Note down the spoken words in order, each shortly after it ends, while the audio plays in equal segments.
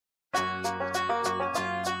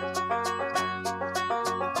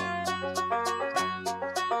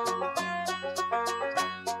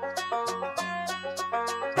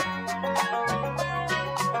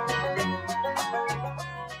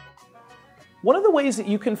One of the ways that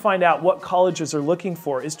you can find out what colleges are looking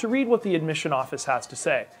for is to read what the admission office has to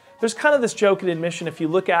say. There's kind of this joke at admission, if you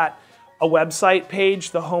look at a website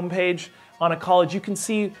page, the home page on a college, you can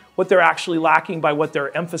see what they're actually lacking by what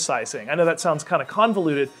they're emphasizing. I know that sounds kind of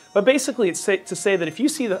convoluted, but basically it's to say that if you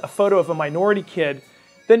see a photo of a minority kid,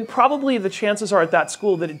 then probably the chances are at that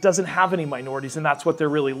school that it doesn't have any minorities, and that's what they're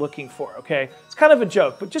really looking for, okay? It's kind of a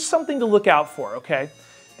joke, but just something to look out for, okay?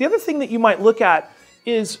 The other thing that you might look at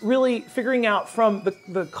is really figuring out from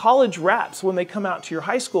the college reps when they come out to your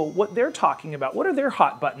high school what they're talking about. What are their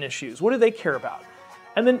hot button issues? What do they care about?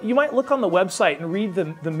 And then you might look on the website and read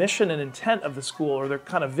the mission and intent of the school, or their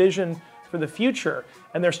kind of vision for the future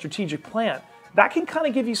and their strategic plan. That can kind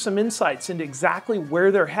of give you some insights into exactly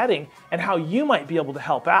where they're heading and how you might be able to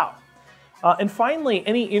help out. And finally,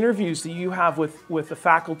 any interviews that you have with the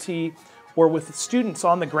faculty or with the students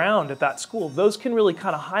on the ground at that school, those can really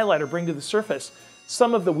kind of highlight or bring to the surface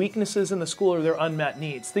some of the weaknesses in the school or their unmet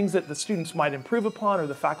needs, things that the students might improve upon or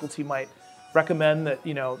the faculty might recommend that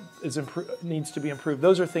needs to be improved.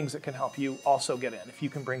 Those are things that can help you also get in if you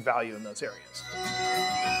can bring value in those areas.